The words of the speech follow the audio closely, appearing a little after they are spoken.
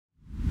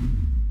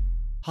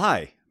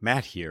Hi,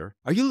 Matt here.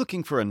 Are you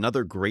looking for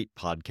another great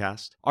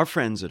podcast? Our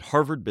friends at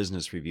Harvard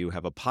Business Review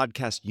have a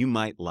podcast you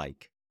might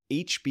like,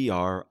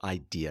 HBR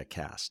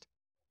IdeaCast.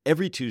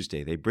 Every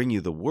Tuesday, they bring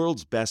you the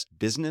world's best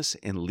business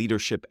and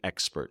leadership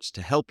experts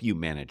to help you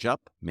manage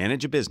up,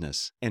 manage a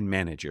business, and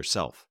manage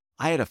yourself.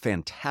 I had a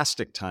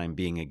fantastic time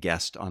being a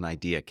guest on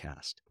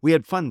IdeaCast. We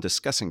had fun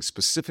discussing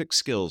specific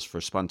skills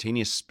for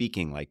spontaneous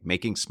speaking, like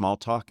making small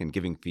talk and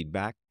giving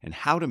feedback, and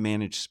how to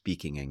manage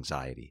speaking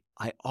anxiety.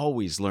 I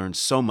always learn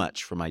so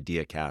much from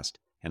IdeaCast,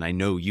 and I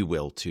know you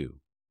will too.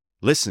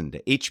 Listen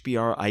to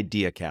HBR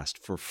IdeaCast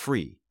for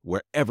free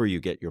wherever you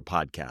get your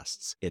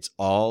podcasts. It's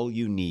all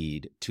you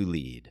need to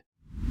lead.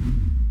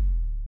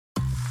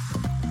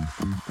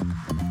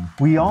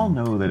 We all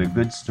know that a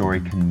good story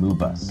can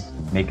move us,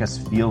 make us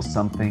feel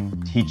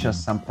something, teach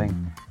us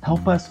something,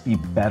 help us be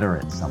better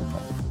at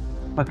something.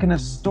 But can a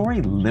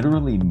story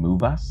literally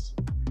move us?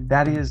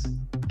 That is,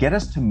 get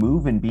us to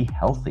move and be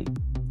healthy?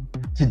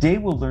 Today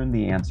we'll learn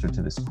the answer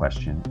to this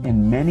question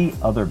and many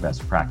other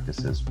best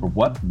practices for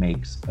what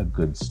makes a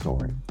good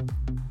story.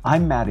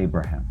 I'm Matt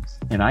Abrahams,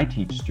 and I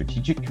teach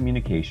strategic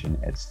communication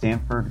at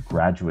Stanford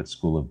Graduate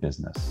School of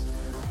Business.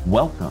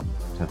 Welcome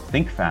to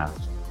Think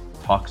Fast,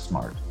 Talk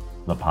Smart,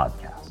 the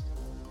podcast.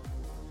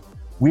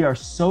 We are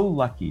so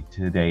lucky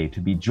today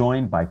to be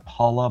joined by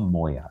Paula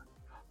Moya.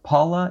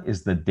 Paula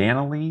is the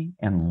Danilee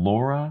and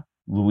Laura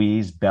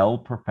Louise Bell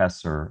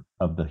Professor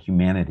of the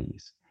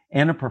Humanities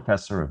and a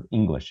professor of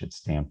English at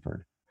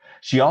Stanford.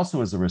 She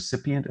also is a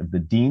recipient of the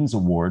Dean's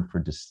Award for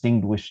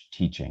Distinguished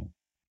Teaching.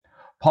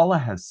 Paula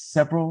has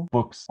several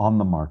books on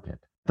the market,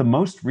 the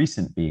most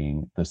recent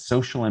being The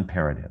Social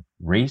Imperative: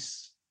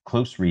 Race,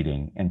 Close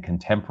Reading, and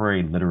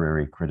Contemporary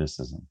Literary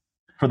Criticism.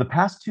 For the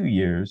past 2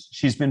 years,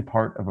 she's been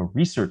part of a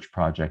research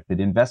project that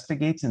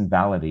investigates and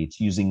validates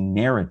using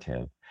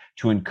narrative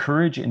to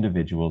encourage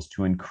individuals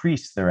to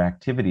increase their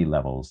activity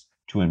levels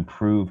to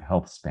improve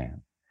health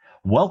span.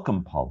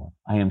 Welcome, Paula.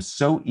 I am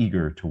so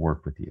eager to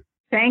work with you.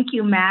 Thank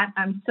you, Matt.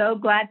 I'm so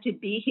glad to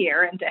be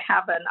here and to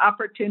have an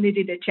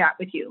opportunity to chat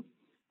with you.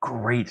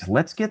 Great.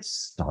 Let's get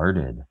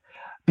started.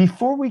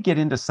 Before we get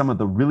into some of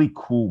the really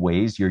cool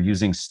ways you're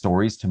using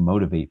stories to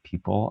motivate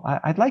people,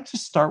 I'd like to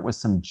start with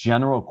some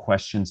general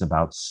questions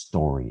about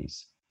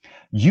stories.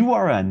 You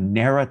are a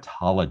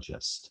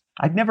narratologist.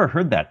 I'd never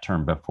heard that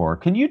term before.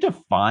 Can you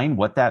define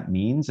what that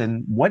means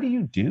and what do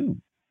you do?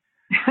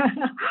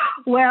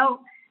 Well,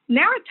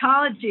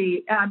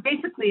 narratology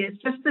basically is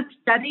just the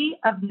study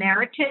of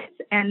narratives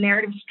and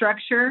narrative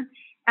structure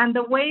and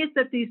the ways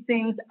that these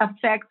things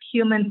affect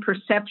human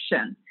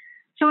perception.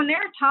 So a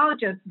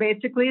narratologist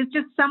basically is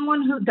just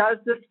someone who does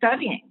the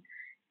studying.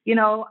 You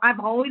know, I've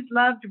always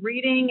loved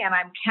reading and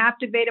I'm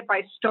captivated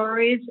by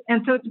stories.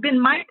 And so it's been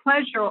my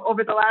pleasure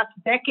over the last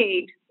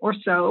decade or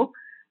so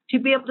to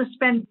be able to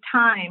spend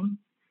time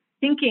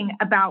thinking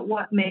about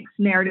what makes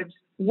narratives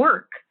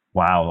work.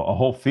 Wow, a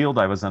whole field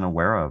I was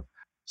unaware of.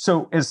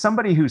 So as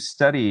somebody who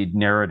studied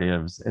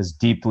narratives as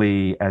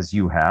deeply as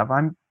you have,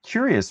 I'm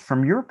curious,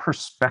 from your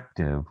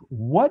perspective,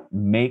 what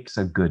makes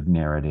a good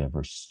narrative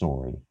or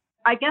story?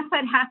 I guess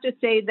I'd have to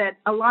say that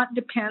a lot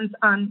depends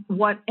on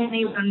what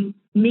anyone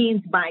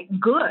means by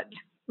good,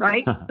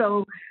 right?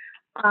 So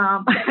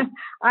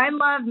I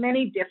love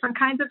many different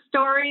kinds of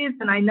stories,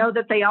 and I know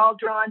that they all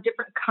draw on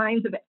different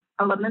kinds of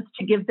elements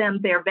to give them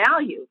their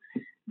value.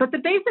 But the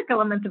basic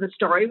elements of a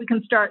story, we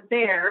can start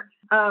there,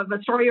 of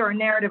a story or a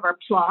narrative are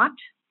plot,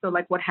 so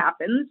like what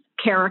happens,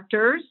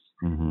 characters,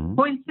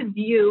 points of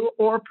view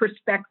or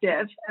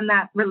perspective, and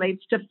that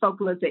relates to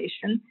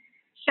focalization,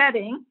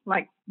 setting,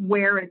 like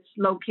where it's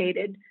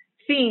located,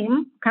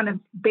 theme, kind of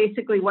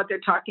basically what they're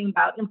talking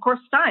about, and of course,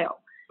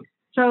 style.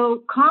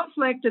 So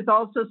conflict is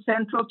also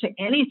central to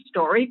any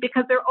story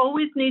because there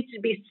always needs to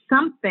be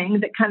something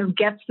that kind of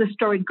gets the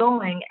story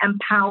going and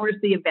powers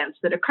the events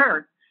that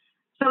occur.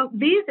 So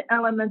these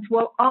elements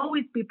will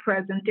always be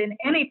present in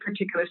any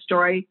particular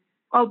story,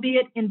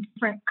 albeit in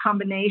different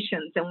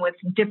combinations and with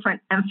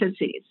different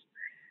emphases.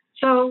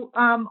 So,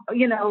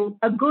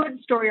 a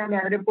good story or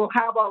narrative will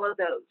have all of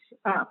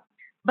those.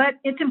 But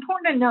it's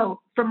important to note,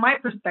 from my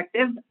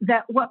perspective,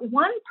 that what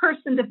one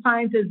person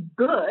defines as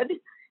good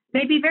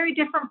may be very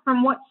different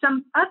from what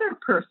some other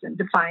person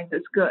defines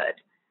as good.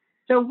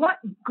 So what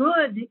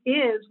good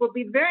is will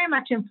be very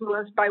much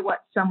influenced by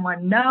what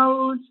someone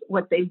knows,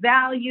 what they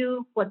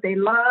value, what they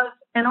love,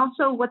 and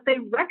also what they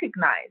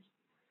recognize.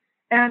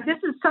 And this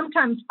is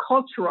sometimes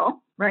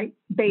cultural, right,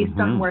 based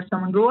on where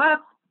someone grew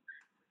up,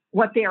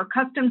 what they are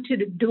accustomed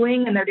to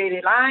doing in their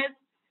daily lives.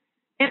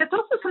 And it's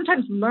also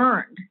sometimes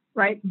learned,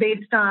 right,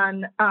 based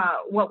on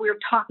what we were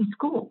taught in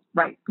school,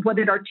 right? What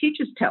did our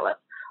teachers tell us?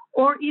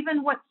 Or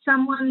even what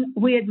someone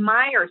we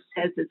admire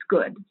says is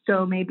good.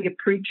 So maybe a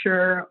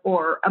preacher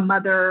or a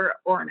mother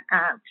or an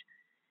aunt.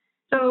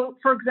 So,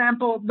 for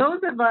example,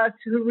 those of us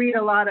who read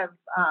a lot of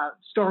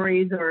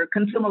stories or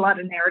consume a lot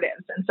of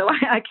narratives, and so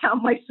I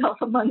count myself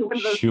among one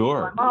of those people.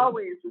 I'm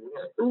always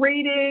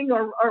reading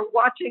or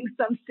watching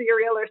some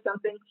serial or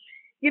something.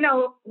 You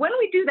know, when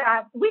we do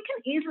that, we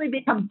can easily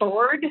become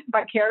bored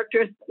by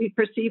characters we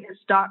perceive as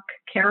stock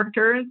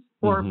characters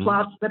or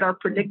plots that are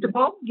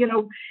predictable.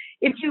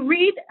 If you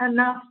read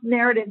enough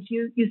narratives,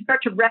 you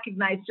start to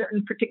recognize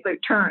certain particular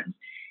turns.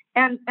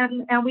 And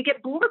we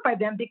get bored by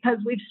them because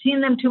we've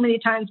seen them too many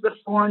times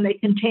before, and they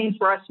contain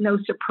for us no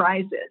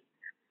surprises.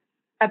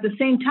 At the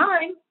same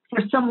time,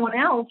 for someone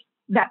else,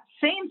 that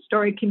same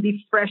story can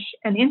be fresh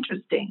and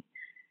interesting.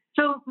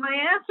 So my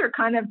answer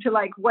kind of to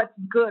like what's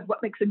good,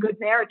 what makes a good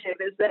narrative,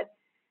 is that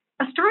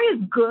a story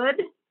is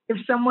good if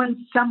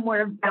someone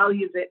somewhere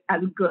values it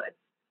as good.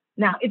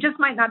 Now, it just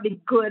might not be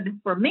good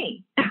for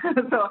me.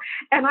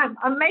 And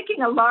I'm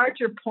making a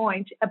larger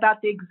point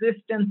about the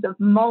existence of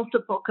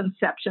multiple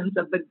conceptions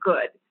of the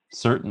good.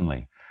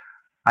 Certainly.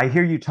 I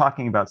hear you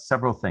talking about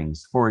several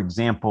things. For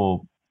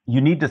example,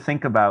 you need to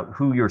think about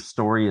who your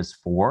story is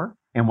for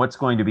and what's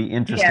going to be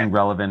interesting,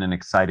 relevant, and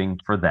exciting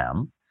for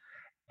them.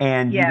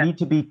 And you need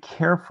to be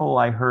careful,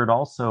 I heard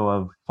also,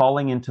 of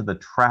falling into the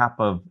trap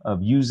of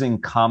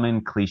using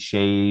common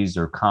cliches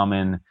or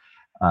common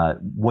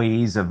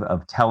ways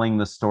of telling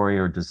the story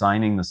or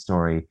designing the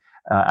story.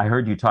 I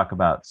heard you talk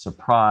about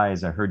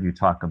surprise. I heard you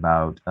talk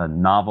about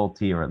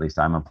novelty, or at least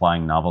I'm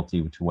applying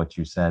novelty to what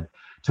you said,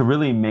 to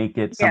really make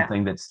it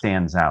something that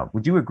stands out.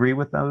 Would you agree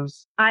with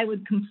those? I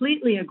would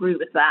completely agree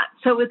with that.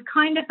 So it's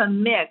kind of a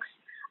mix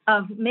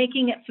of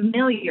making it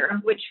familiar,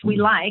 which we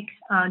like,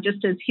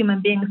 just as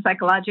human beings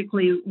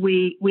psychologically,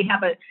 we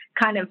have a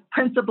kind of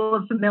principle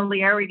of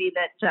familiarity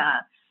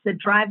that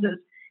drives us,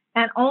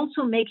 and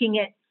also making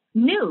it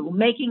new,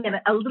 making it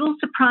a little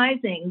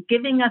surprising,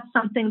 giving us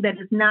something that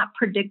is not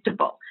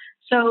predictable.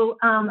 So,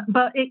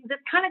 but this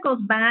kind of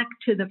goes back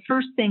to the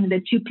first thing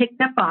that you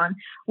picked up on,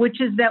 which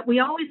is that we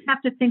always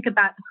have to think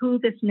about who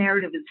this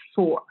narrative is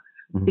for,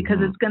 because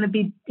it's going to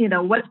be,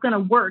 what's going to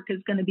work is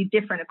going to be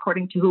different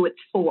according to who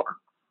it's for.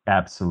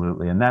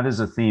 Absolutely. And that is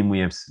a theme we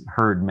have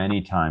heard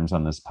many times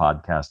on this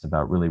podcast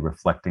about really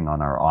reflecting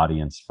on our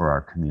audience for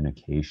our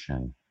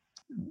communication.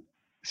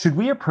 Should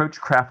we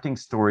approach crafting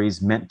stories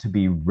meant to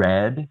be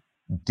read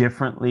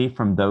differently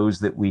from those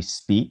that we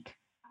speak?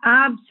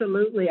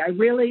 Absolutely. I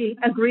really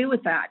agree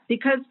with that,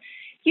 because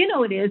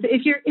it is.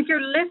 If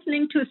you're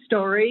listening to a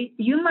story,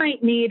 you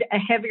might need a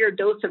heavier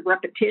dose of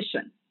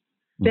repetition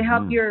to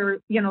help your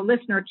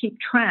listener keep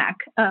track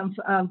of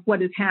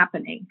what is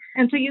happening.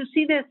 And so you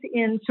see this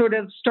in sort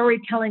of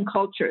storytelling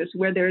cultures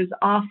where there's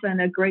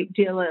often a great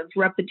deal of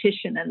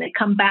repetition, and they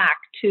come back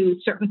to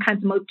certain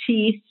kinds of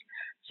motifs.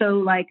 So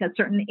like a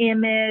certain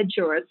image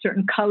or a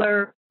certain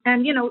color.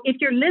 And, if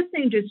you're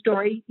listening to a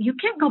story, you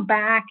can't go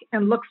back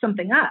and look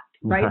something up,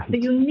 right? So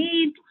you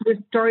need the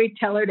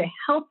storyteller to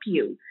help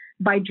you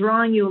by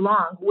drawing you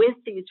along with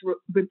these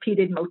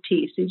repeated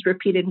motifs, these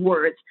repeated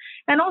words,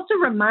 and also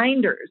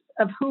reminders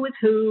of who is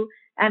who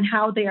and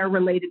how they are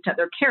related to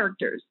other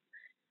characters.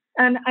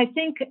 And I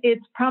think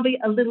it's probably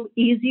a little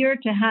easier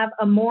to have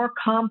a more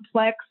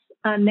complex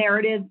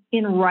narrative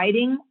in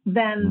writing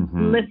than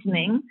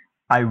listening.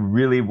 I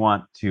really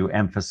want to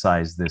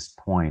emphasize this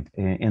point.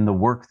 In the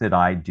work that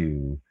I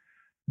do,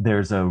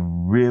 there's a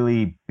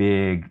really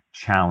big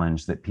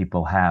challenge that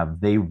people have.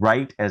 They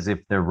write as if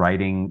they're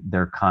writing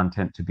their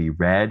content to be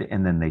read,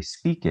 and then they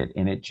speak it,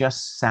 and it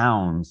just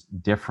sounds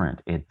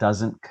different. It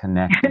doesn't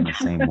connect in the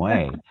same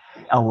way.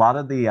 A lot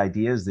of the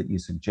ideas that you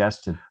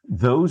suggested,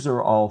 those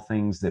are all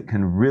things that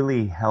can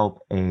really help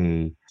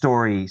a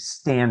story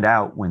stand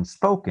out when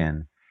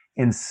spoken,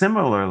 and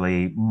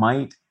similarly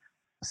might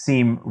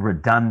seem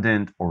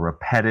redundant or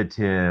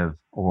repetitive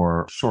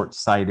or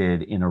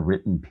short-sighted in a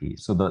written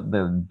piece. So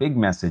the big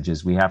message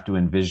is we have to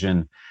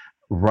envision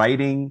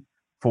writing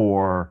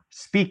for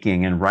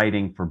speaking and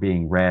writing for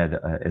being read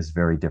as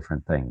very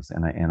different things.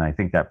 And I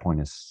think that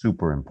point is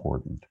super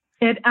important.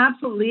 It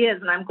absolutely is.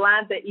 And I'm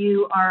glad that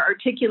you are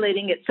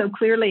articulating it so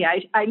clearly.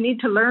 I need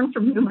to learn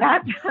from you,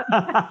 Matt.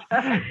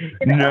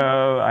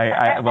 No,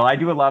 I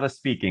do a lot of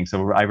speaking,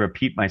 so I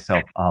repeat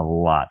myself a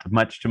lot,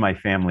 much to my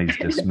family's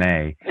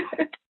dismay.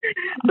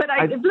 But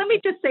let me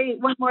just say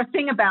one more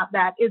thing about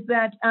that, is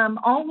that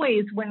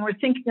always when we're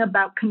thinking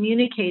about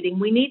communicating,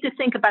 we need to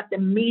think about the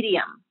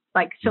medium.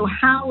 Like, so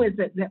how is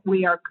it that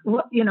we are,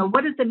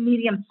 what is the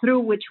medium through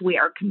which we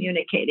are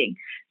communicating?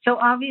 So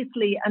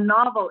obviously a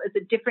novel is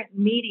a different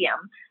medium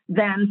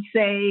than,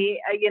 say,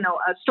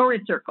 a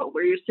story circle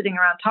where you're sitting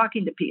around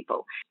talking to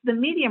people. The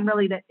medium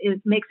really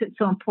makes it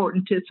so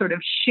important to sort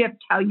of shift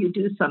how you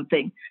do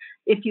something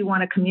if you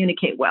want to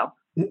communicate well.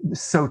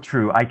 So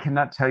true. I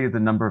cannot tell you the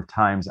number of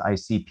times I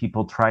see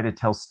people try to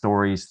tell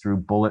stories through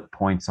bullet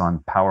points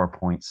on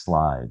PowerPoint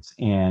slides,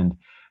 and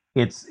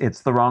it's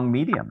the wrong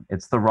medium.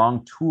 It's the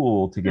wrong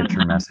tool to get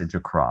your message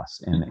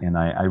across. And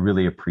I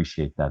really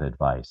appreciate that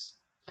advice.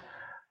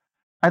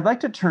 I'd like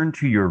to turn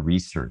to your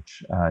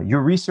research.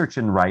 Your research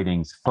and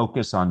writings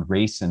focus on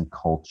race and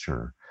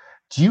culture.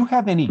 Do you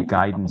have any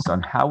guidance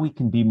on how we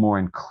can be more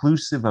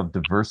inclusive of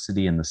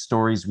diversity in the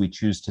stories we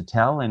choose to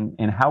tell,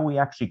 and how we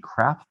actually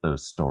craft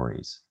those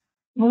stories?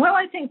 Well,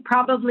 I think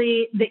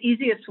probably the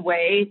easiest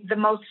way, the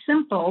most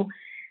simple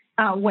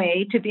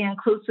way to be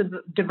inclusive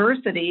of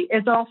diversity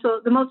is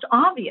also the most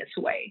obvious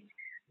way.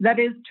 That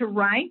is to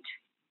write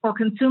or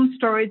consume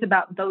stories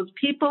about those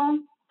people,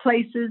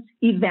 places,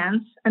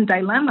 events, and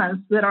dilemmas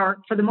that are,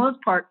 for the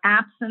most part,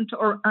 absent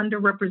or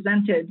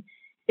underrepresented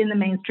in the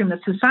mainstream of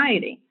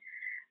society.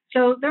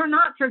 So there are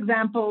not, for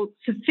example,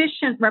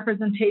 sufficient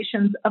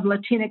representations of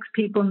Latinx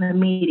people in the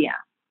media,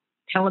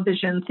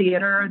 television,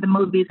 theater, the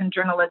movies, and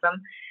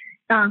journalism,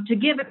 to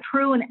give a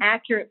true and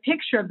accurate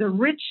picture of the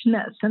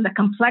richness and the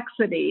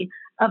complexity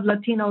of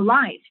Latino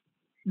life.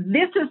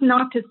 This is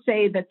not to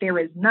say that there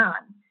is none,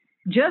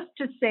 just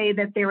to say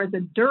that there is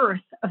a dearth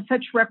of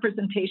such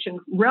representation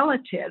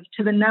relative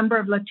to the number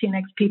of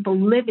Latinx people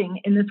living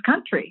in this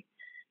country.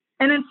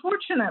 And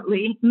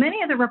unfortunately,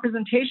 many of the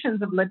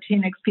representations of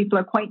Latinx people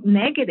are quite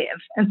negative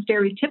and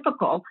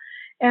stereotypical,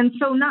 and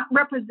so not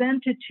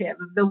representative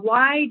of the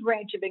wide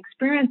range of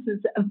experiences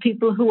of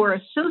people who are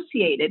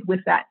associated with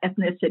that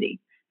ethnicity.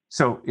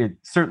 So it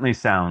certainly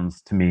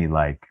sounds to me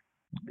like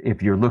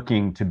if you're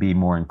looking to be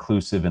more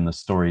inclusive in the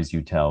stories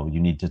you tell, you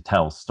need to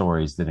tell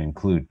stories that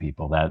include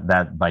people.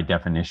 That by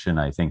definition,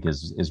 I think,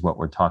 is what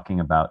we're talking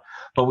about.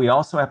 But we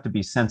also have to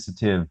be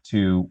sensitive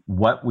to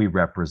what we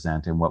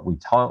represent and what we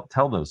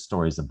tell those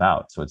stories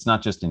about. So it's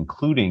not just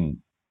including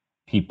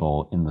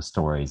people in the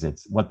stories,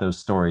 it's what those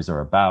stories are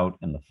about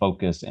and the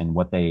focus and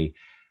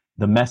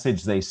the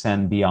message they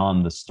send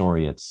beyond the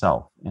story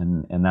itself.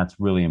 And that's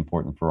really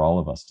important for all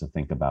of us to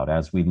think about.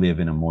 As we live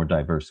in a more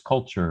diverse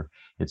culture,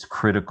 it's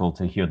critical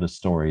to hear the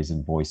stories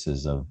and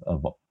voices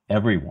of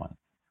everyone.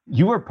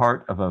 You are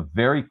part of a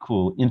very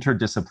cool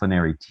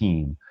interdisciplinary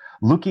team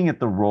looking at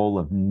the role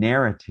of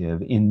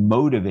narrative in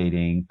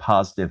motivating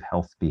positive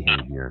health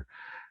behavior.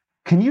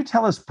 Can you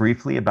tell us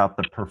briefly about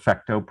the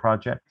Perfecto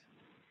Project?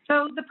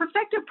 So the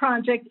Perfecto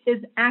Project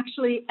is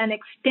actually an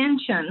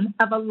extension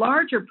of a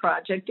larger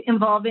project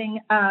involving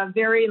a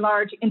very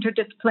large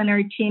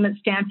interdisciplinary team at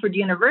Stanford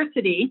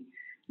University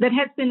that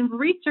has been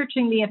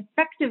researching the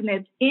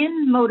effectiveness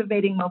in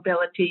motivating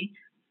mobility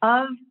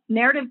of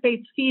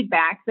narrative-based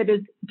feedback that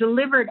is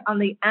delivered on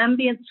the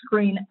ambient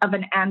screen of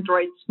an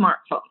Android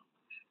smartphone.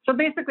 So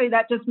basically,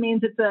 that just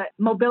means it's a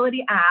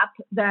mobility app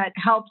that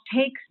helps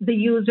take the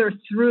user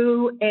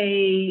through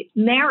a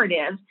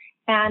narrative.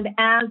 And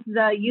as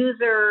the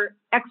user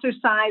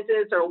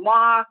exercises or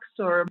walks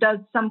or does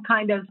some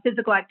kind of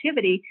physical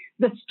activity,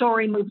 the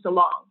story moves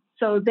along.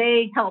 So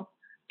they help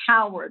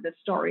power the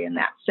story in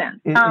that sense.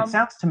 It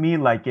sounds to me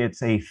like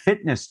it's a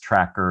fitness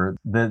tracker,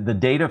 the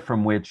data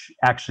from which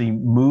actually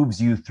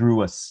moves you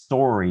through a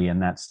story,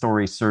 and that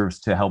story serves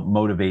to help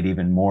motivate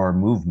even more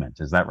movement.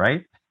 Is that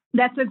right?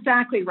 That's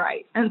exactly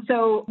right. And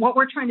so what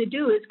we're trying to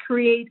do is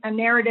create a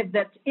narrative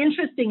that's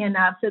interesting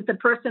enough that the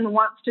person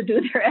wants to do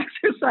their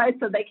exercise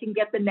so they can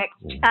get the next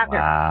chapter.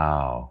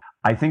 Wow.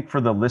 I think for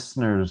the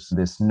listeners,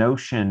 this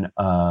notion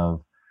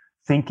of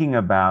thinking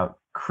about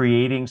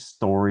creating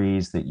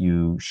stories that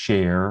you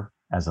share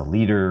as a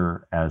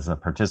leader, as a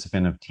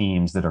participant of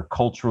teams that are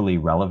culturally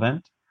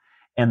relevant,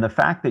 and the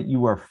fact that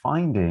you are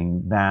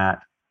finding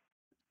that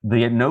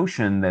the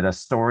notion that a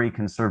story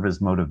can serve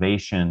as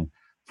motivation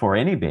for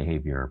any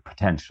behavior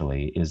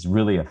potentially is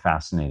really a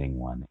fascinating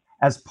one.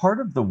 As part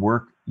of the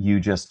work you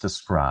just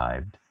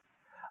described,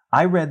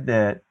 I read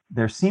that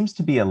there seems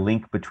to be a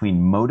link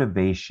between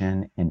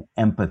motivation and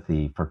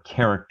empathy for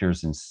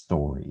characters and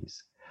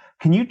stories.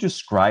 Can you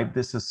describe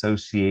this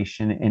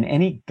association and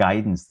any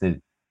guidance that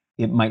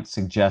it might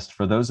suggest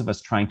for those of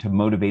us trying to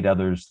motivate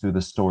others through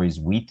the stories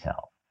we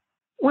tell?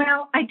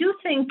 Well, I do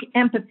think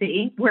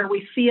empathy, where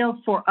we feel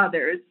for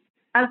others,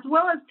 as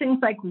well as things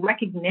like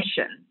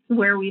recognition,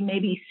 where we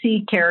maybe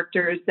see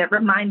characters that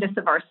remind us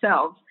of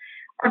ourselves,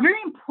 are very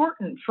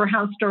important for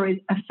how stories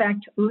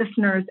affect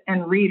listeners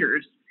and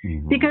readers.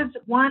 Mm-hmm. Because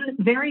one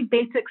very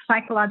basic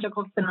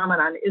psychological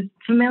phenomenon is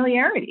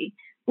familiarity,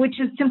 which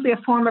is simply a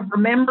form of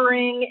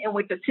remembering in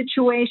which a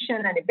situation,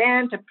 an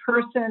event, a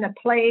person, a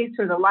place,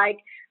 or the like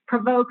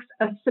provokes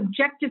a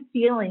subjective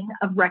feeling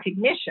of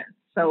recognition.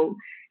 So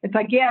it's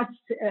like, yes,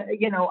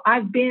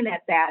 I've been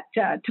at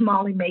that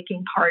tamale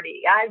making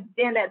party. I've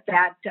been at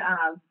that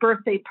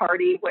birthday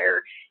party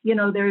where,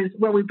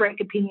 where we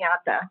break a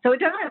piñata. So it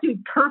doesn't have to be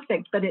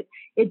perfect, but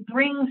it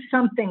brings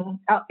something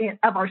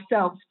of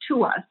ourselves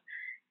to us.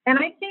 And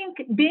I think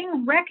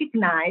being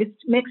recognized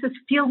makes us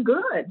feel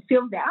good,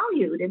 feel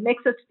valued. It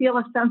makes us feel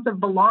a sense of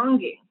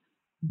belonging.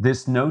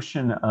 This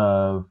notion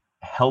of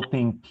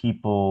helping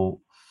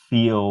people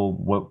feel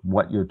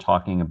what you're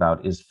talking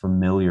about is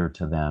familiar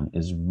to them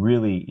is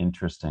really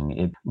interesting.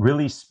 It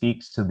really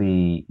speaks to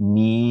the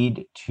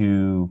need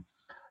to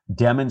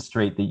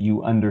demonstrate that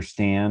you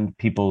understand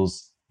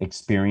people's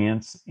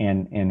experience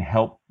and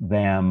help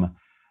them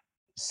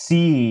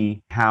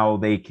see how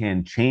they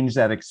can change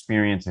that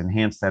experience,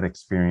 enhance that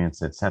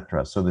experience,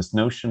 etc. So this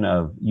notion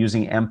of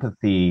using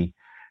empathy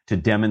to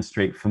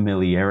demonstrate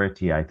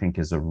familiarity, I think,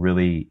 is a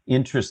really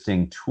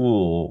interesting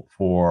tool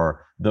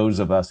for those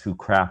of us who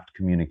craft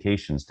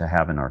communications to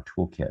have in our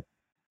toolkit.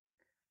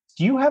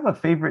 Do you have a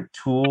favorite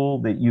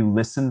tool that you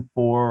listen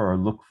for or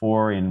look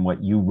for in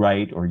what you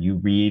write or you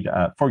read?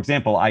 For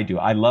example, I do.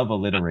 I love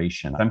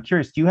alliteration. I'm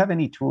curious, do you have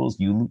any tools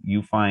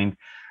you find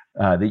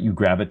that you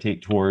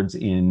gravitate towards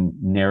in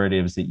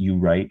narratives that you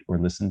write or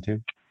listen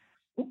to?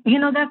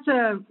 That's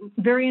a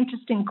very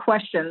interesting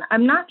question.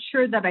 I'm not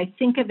sure that I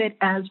think of it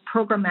as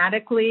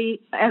programmatically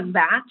as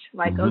that,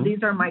 like, oh,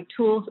 these are my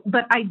tools,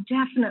 but I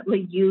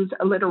definitely use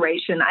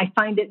alliteration. I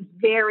find it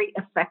very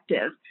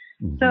effective.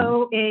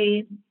 So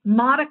a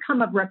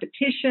modicum of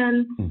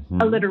repetition,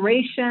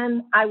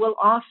 alliteration. I will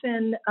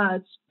often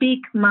speak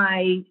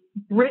my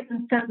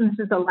written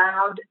sentences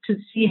aloud to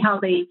see how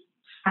they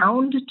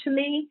sound to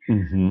me.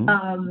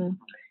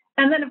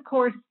 And then, of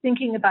course,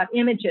 thinking about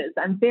images.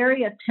 I'm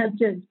very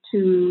attentive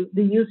to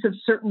the use of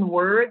certain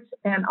words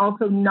and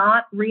also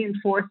not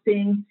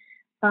reinforcing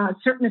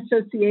certain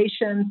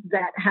associations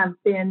that have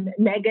been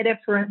negative,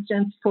 for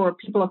instance, for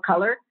people of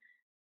color.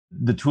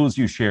 The tools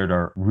you shared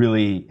are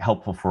really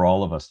helpful for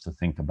all of us to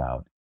think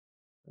about.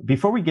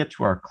 Before we get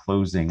to our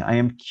closing, I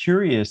am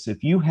curious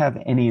if you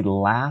have any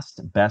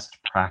last best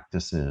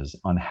practices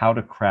on how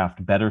to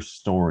craft better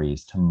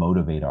stories to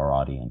motivate our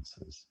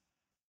audiences.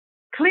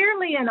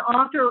 Clearly, an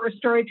author or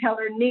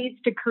storyteller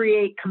needs to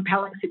create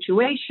compelling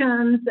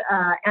situations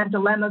and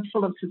dilemmas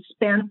full of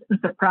suspense and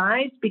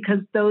surprise, because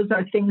those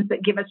are things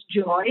that give us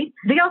joy.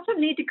 They also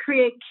need to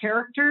create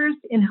characters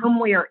in whom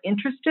we are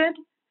interested,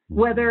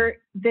 whether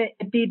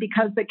it be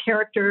because the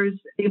characters,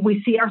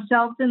 we see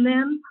ourselves in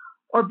them,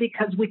 or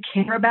because we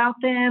care about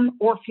them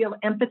or feel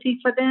empathy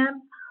for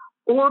them,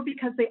 or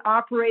because they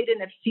operate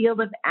in a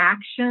field of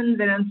action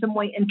that in some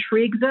way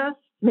intrigues us,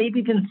 maybe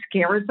even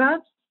scares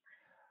us.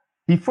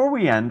 Before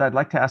we end, I'd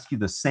like to ask you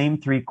the same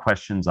 3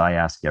 questions I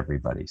ask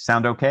everybody.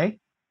 Sound okay?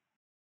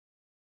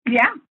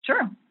 Yeah,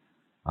 sure.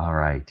 All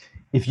right.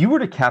 If you were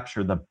to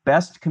capture the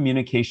best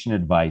communication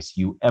advice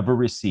you ever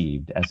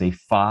received as a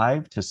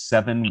 5 to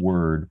 7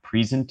 word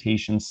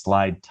presentation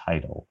slide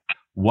title,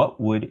 what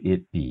would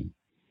it be?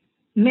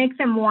 Make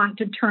them want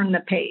to turn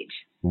the page.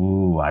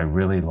 Ooh, I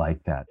really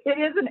like that. It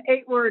is an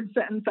 8-word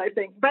sentence, I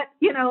think. But,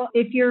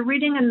 if you're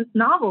reading a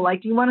novel,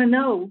 like, you want to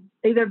know,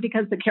 either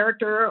because the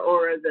character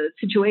or the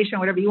situation or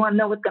whatever, you want to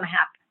know what's going to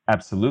happen.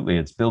 Absolutely.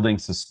 It's building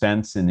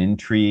suspense and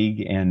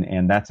intrigue,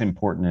 and that's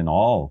important in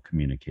all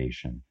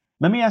communication.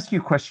 Let me ask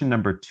you question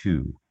number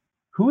 2.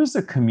 Who is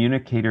a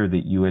communicator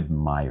that you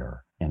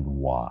admire and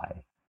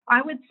why?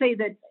 I would say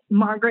that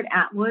Margaret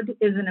Atwood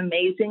is an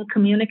amazing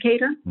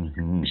communicator.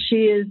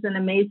 She is an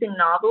amazing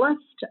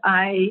novelist.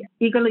 I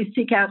eagerly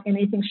seek out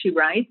anything she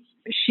writes.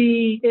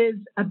 She is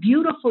a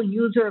beautiful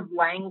user of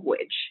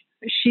language.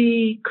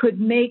 She could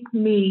make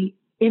me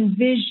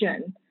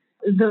envision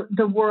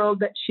the world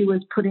that she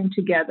was putting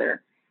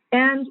together.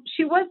 And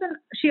she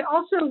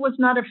also was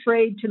not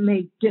afraid to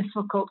make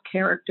difficult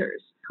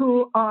characters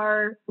who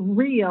are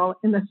real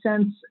in the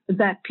sense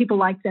that people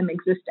like them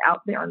exist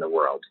out there in the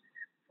world.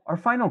 Our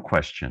final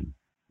question.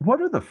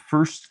 What are the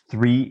first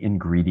 3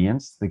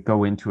 ingredients that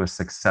go into a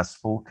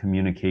successful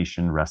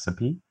communication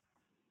recipe?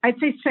 I'd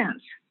say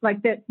sense,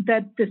 like that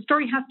the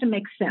story has to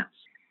make sense.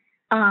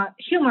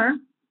 Humor,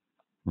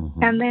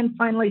 and then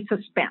finally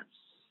suspense.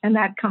 And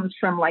that comes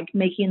from like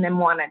making them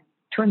want to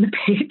turn the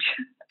page.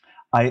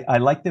 I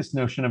like this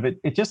notion of it.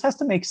 It just has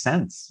to make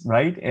sense,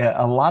 right?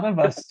 A lot of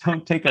us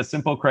don't take a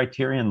simple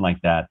criterion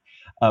like that.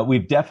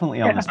 We've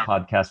definitely on this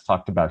podcast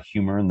talked about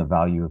humor and the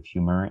value of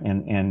humor.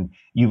 And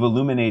you've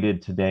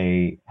illuminated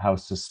today how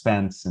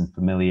suspense and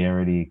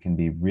familiarity can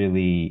be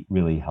really,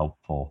 really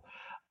helpful.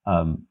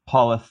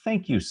 Paula,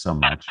 thank you so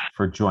much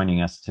for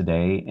joining us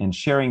today and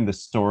sharing the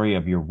story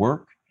of your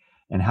work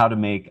and how to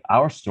make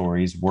our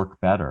stories work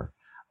better.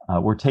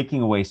 We're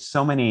taking away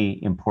so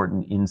many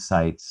important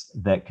insights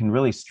that can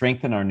really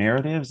strengthen our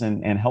narratives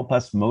and help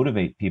us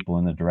motivate people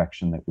in the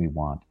direction that we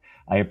want.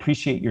 I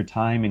appreciate your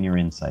time and your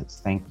insights.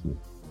 Thank you.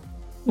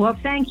 Well,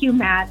 thank you,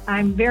 Matt.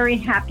 I'm very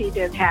happy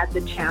to have had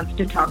the chance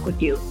to talk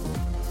with you.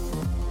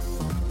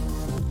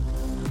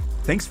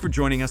 Thanks for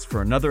joining us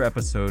for another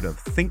episode of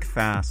Think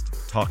Fast,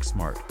 Talk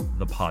Smart,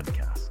 the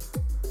podcast.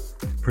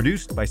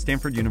 Produced by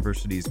Stanford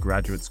University's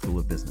Graduate School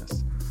of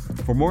Business.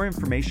 For more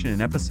information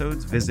and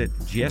episodes, visit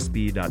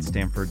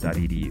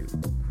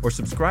gsb.stanford.edu or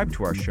subscribe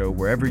to our show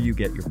wherever you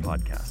get your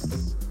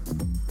podcasts.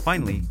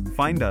 Finally,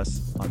 find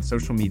us on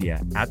social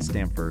media at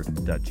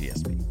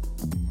stanford.gsb.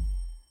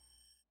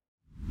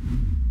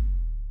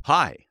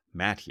 Hi,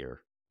 Matt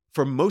here.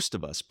 For most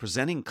of us,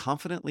 presenting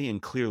confidently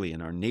and clearly in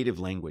our native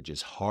language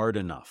is hard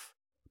enough.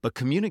 But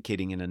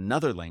communicating in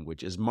another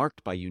language is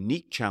marked by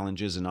unique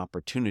challenges and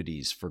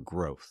opportunities for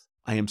growth.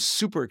 I am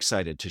super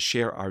excited to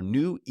share our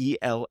new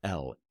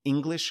ELL,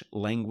 English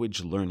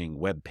Language Learning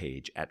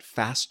webpage at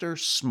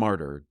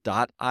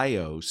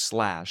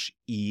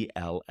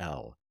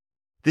fastersmarter.io/ELL.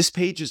 This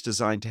page is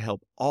designed to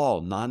help all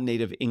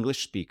non-native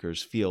English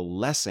speakers feel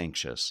less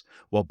anxious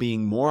while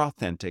being more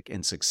authentic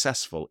and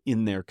successful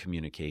in their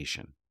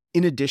communication.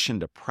 In addition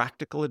to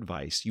practical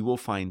advice, you will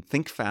find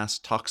Think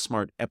Fast, Talk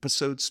Smart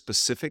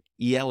episode-specific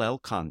ELL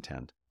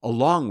content,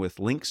 along with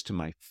links to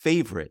my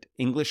favorite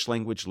English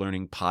language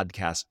learning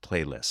podcast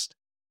playlist.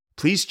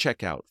 Please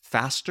check out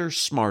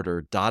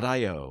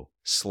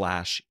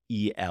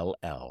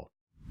fastersmarter.io/ELL.